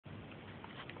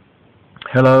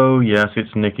Hello, yes,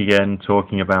 it's Nick again,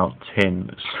 talking about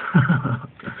tins.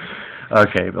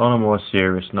 Okay, but on a more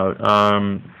serious note, I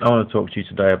want to talk to you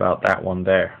today about that one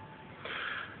there.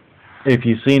 If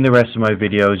you've seen the rest of my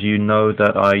videos, you know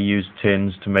that I use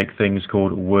tins to make things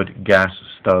called wood gas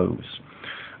stoves.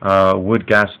 Wood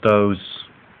gas stoves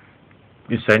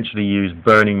essentially use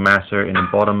burning matter in the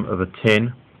bottom of a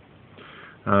tin,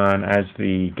 and as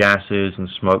the gases and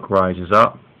smoke rises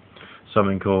up,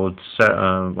 something called,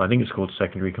 I think it's called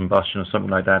secondary combustion or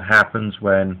something like that, happens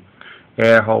when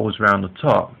air holes around the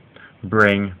top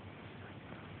bring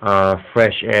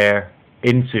fresh air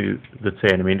into the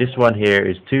tin. I mean, this one here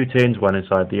is two tins, one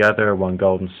inside the other, one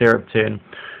golden syrup tin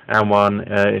and one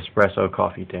espresso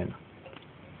coffee tin.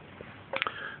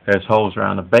 There's holes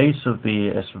around the base of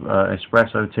the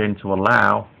espresso tin to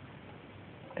allow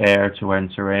air to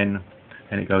enter in,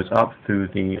 and it goes up through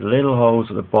the little holes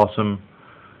at the bottom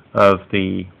of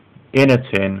the inner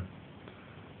tin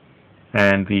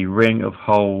and the ring of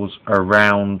holes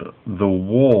around the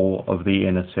wall of the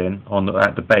inner tin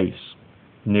at the base,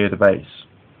 near the base.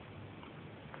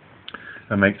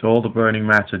 It makes all the burning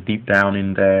matter deep down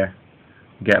in there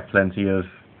get plenty of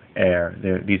air.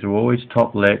 These are always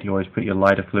top lit. You always put your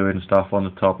lighter fluid and stuff on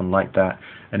the top and like that,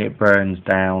 and it burns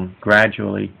down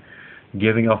gradually,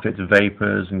 giving off its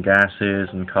vapors and gases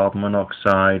and carbon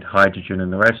monoxide, hydrogen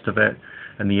and the rest of it,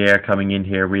 and the air coming in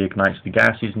here reignites the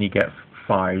gases and you get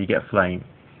fire, you get flame.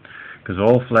 Because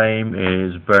all flame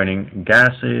is burning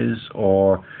gases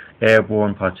or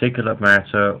airborne particulate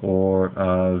matter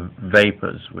or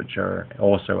vapors, which are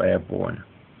also airborne.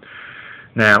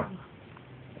 Now,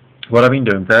 what I've been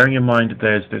doing, bearing in mind that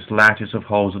there's this lattice of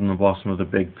holes in the bottom of the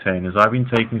big tin, is I've been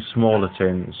taking smaller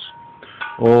tins,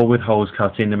 all with holes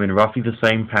cut in them in roughly the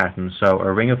same pattern. So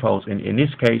a ring of holes, in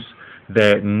this case,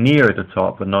 they're near the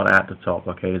top but not at the top.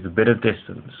 Okay, there's a bit of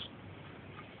distance.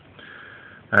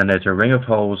 And there's a ring of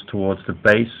holes towards the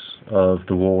base of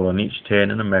the wall on each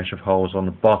tin and a mesh of holes on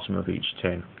the bottom of each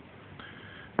tin.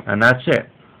 And that's it.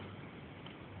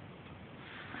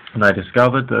 And I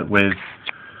discovered that with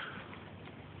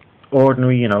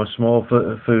ordinary, small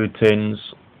food tins,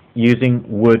 using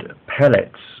wood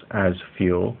pellets as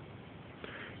fuel,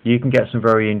 you can get some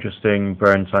very interesting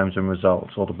burn times and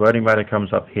results. All the burning matter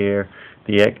comes up here,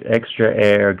 the extra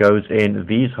air goes in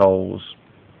these holes,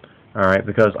 alright,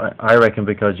 because I reckon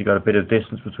because you've got a bit of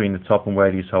distance between the top and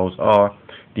where these holes are,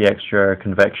 the extra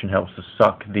convection helps to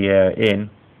suck the air in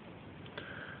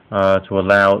to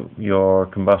allow your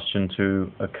combustion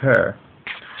to occur.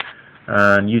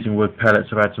 And using wood pellets,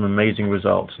 I've had some amazing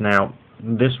results. Now,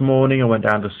 this morning I went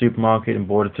down to the supermarket and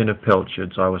bought a tin of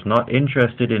pilchards. I was not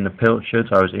interested in the pilchards,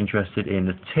 I was interested in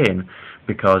the tin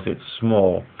because it's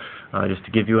small. Just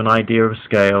to give you an idea of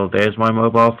scale, there's my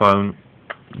mobile phone,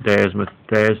 there's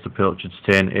the pilchards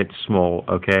tin. It's small,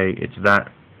 okay? It's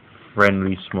that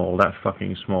friendly small, that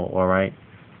fucking small, alright?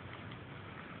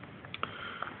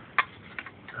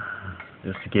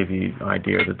 Just to give you an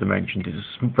idea of the dimensions, it's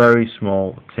a very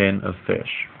small tin of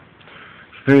fish.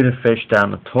 Threw the fish down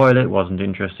the toilet, wasn't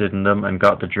interested in them, and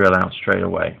got the drill out straight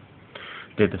away.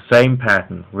 Did the same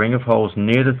pattern, ring of holes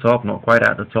near the top, not quite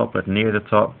at the top, but near the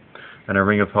top, and a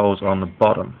ring of holes on the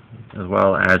bottom, as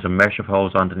well as a mesh of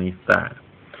holes underneath that.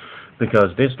 Because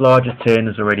this larger tin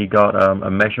has already got a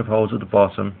mesh of holes at the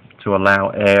bottom to allow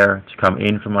air to come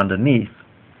in from underneath,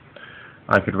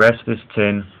 I could rest this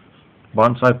tin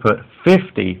once I put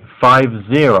 50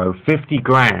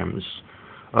 grams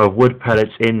of wood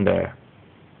pellets in there.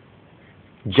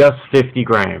 Just 50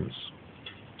 grams.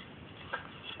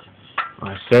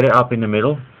 I set it up in the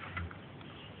middle,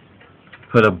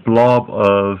 put a blob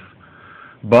of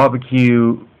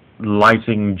barbecue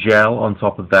lighting gel on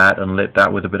top of that and lit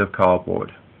that with a bit of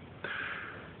cardboard.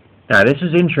 Now this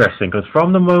is interesting because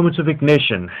from the moment of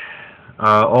ignition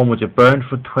onwards it burned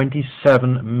for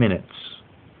 27 minutes,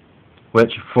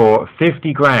 which for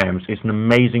 50 grams is an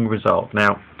amazing result.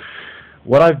 Now,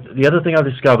 the other thing I've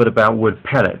discovered about wood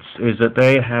pellets is that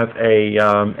they have a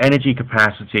energy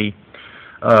capacity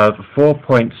of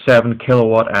 4.7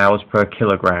 kilowatt hours per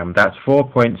kilogram. That's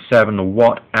 4.7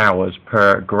 watt hours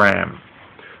per gram.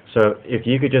 So if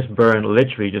you could just burn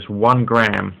literally just 1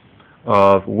 gram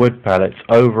of wood pellets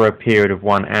over a period of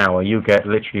 1 hour, you get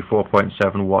literally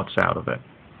 4.7 watts out of it.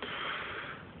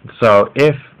 So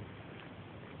if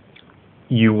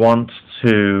you want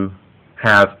to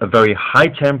have a very high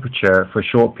temperature for a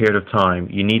short period of time,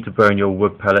 you need to burn your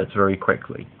wood pellets very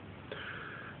quickly.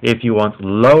 If you want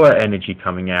lower energy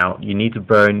coming out, you need to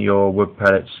burn your wood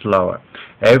pellets slower.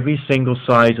 Every single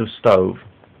size of stove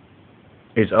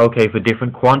is okay for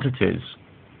different quantities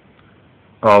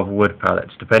of wood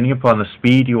pellets, depending upon the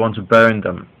speed you want to burn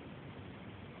them.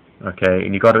 Okay,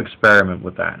 and you got to experiment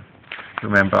with that.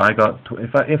 Remember,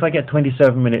 if I get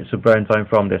 27 minutes of burn time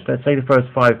from this, let's say the first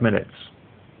 5 minutes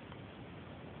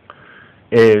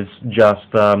is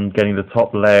just getting the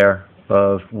top layer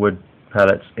of wood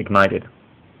pellets ignited.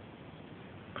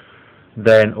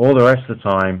 Then all the rest of the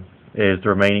time is the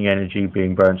remaining energy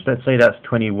being burned. So let's say that's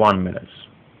 21 minutes.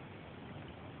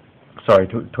 Sorry,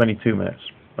 22 minutes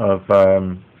of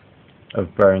burn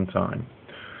time.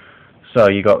 So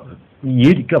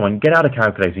come on, get out a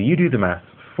calculator. You do the math.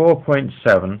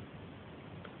 4.7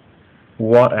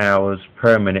 watt-hours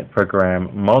per minute per gram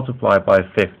multiplied by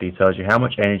 50 tells you how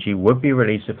much energy would be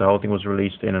released if the whole thing was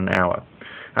released in an hour.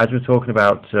 As we're talking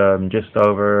about just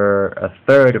over a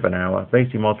third of an hour,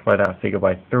 basically multiply that figure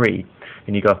by 3,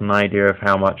 and you got an idea of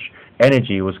how much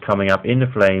energy was coming up in the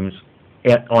flames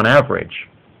on average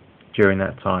during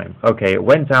that time. Okay, it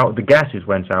went out, the gases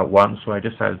went out once, so I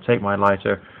just had to take my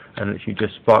lighter and literally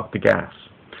just spark the gas,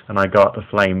 and I got the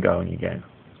flame going again.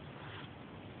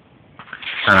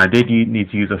 And I did need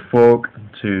to use a fork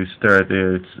to stir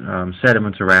the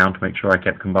sediment around to make sure I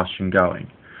kept combustion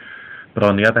going. But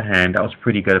on the other hand, that was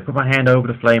pretty good. I put my hand over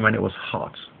the flame and it was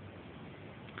hot.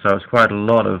 So it's quite a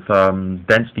lot of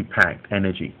densely packed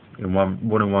energy in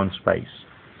one space.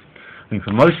 I mean,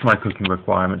 for most of my cooking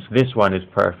requirements, this one is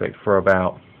perfect for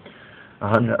about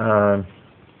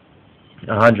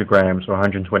 100 grams or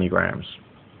 120 grams.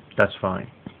 That's fine.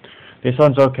 This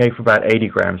one's okay for about 80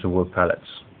 grams of wood pellets.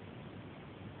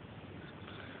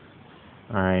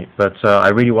 Alright, but I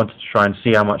really wanted to try and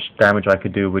see how much damage I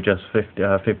could do with just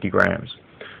 50 grams.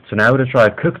 So now we're going to try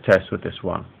a cook test with this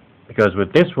one. Because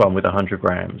with this one, with 100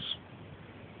 grams,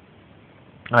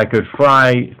 I could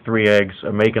fry 3 eggs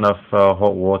and make enough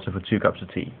hot water for 2 cups of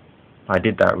tea. I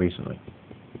did that recently.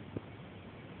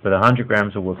 With 100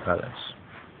 grams of wood pellets.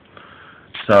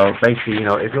 So basically, you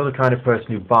know, if you're the kind of person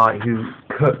who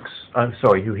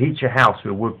heats your house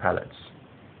with wood pellets,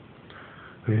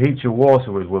 who heats your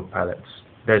water with wood pellets,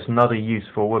 there's another use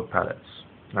for wood pellets.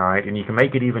 Alright, and you can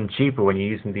make it even cheaper when you're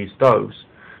using these stoves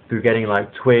through getting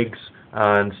like twigs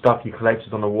and stuff you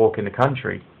collected on the walk in the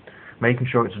country, making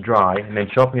sure it's dry, and then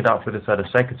chopping it up with a set of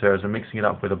secateurs and mixing it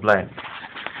up with a blend.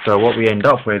 So what we end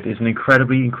up with is an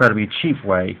incredibly cheap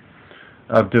way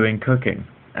of doing cooking.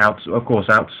 Of course,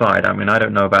 outside. I mean, I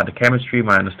don't know about the chemistry.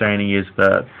 My understanding is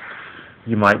that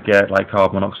you might get like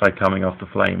carbon monoxide coming off the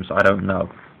flames. I don't know.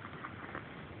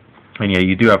 And yeah,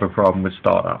 you do have a problem with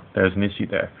startup. There's an issue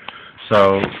there.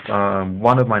 So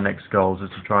one of my next goals is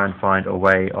to try and find a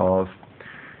way of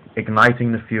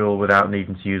igniting the fuel without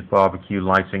needing to use barbecue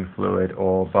lighting fluid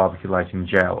or barbecue lighting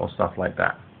gel or stuff like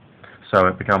that. So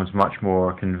it becomes much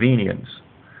more convenient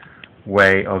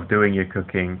way of doing your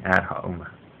cooking at home.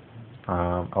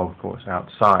 Of course,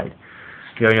 outside.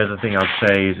 The only other thing I'd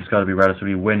say is it's got to be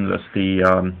relatively windless.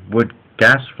 The wood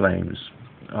gas flames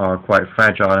are quite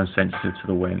fragile and sensitive to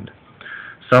the wind.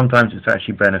 Sometimes it's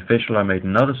actually beneficial. I made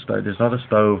another stove. There's another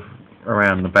stove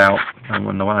around and about, and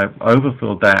when I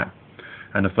overfilled that,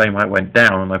 and the flame height went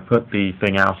down, and I put the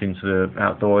thing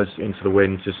outdoors into the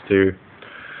wind just to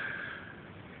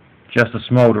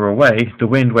smolder away, the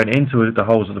wind went into the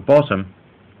holes at the bottom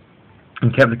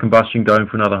and kept the combustion going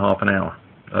for another half an hour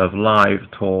of live,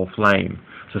 tall flame.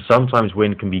 So sometimes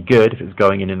wind can be good if it's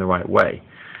going in the right way.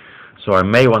 So I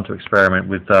may want to experiment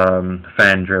with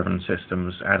fan-driven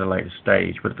systems at a later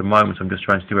stage, but at the moment I'm just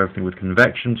trying to do everything with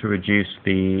convection to reduce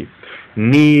the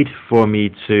need for me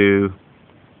to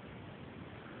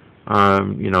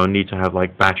need to have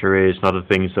like batteries and other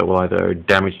things that will either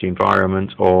damage the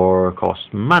environment or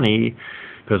cost money,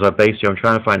 because I'm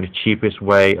trying to find the cheapest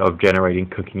way of generating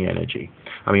cooking energy.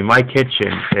 I mean, my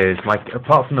kitchen is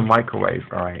apart from the microwave,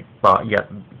 alright, but yeah,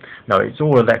 no, it's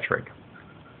all electric,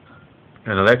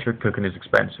 and electric cooking is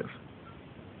expensive.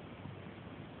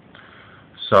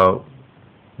 So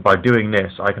by doing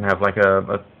this, I can have like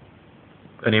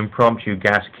an impromptu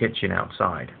gas kitchen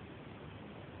outside.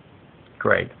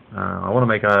 Great. I want to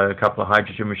make a couple of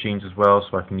hydrogen machines as well,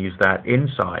 so I can use that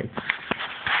inside.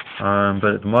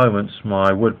 But at the moment,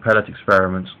 my wood pellet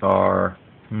experiments are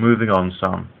moving on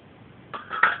some,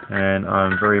 and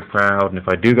I'm very proud. And if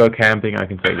I do go camping, I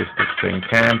can take this thing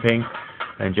camping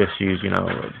and just use,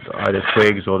 either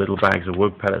twigs or little bags of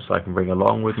wood pellets I can bring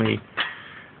along with me.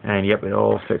 And yep, it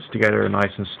all fits together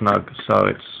nice and snug.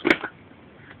 So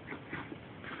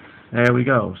there we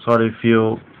go, solid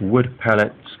fuel wood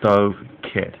pellet stove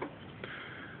kit.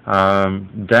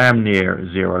 Damn near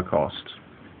zero cost.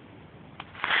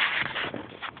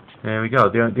 There we go.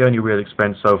 The only real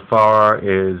expense so far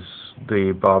is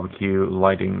the barbecue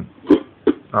lighting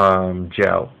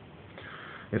gel.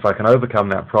 If I can overcome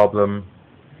that problem,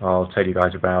 I'll tell you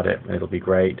guys about it. It'll be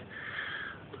great.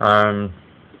 And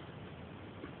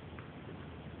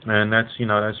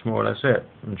that's more or less it.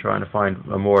 I'm trying to find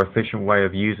a more efficient way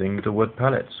of using the wood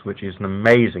pellets, which is an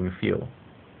amazing fuel.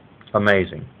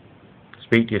 Amazing.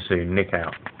 Speak to you soon. Nick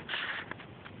out.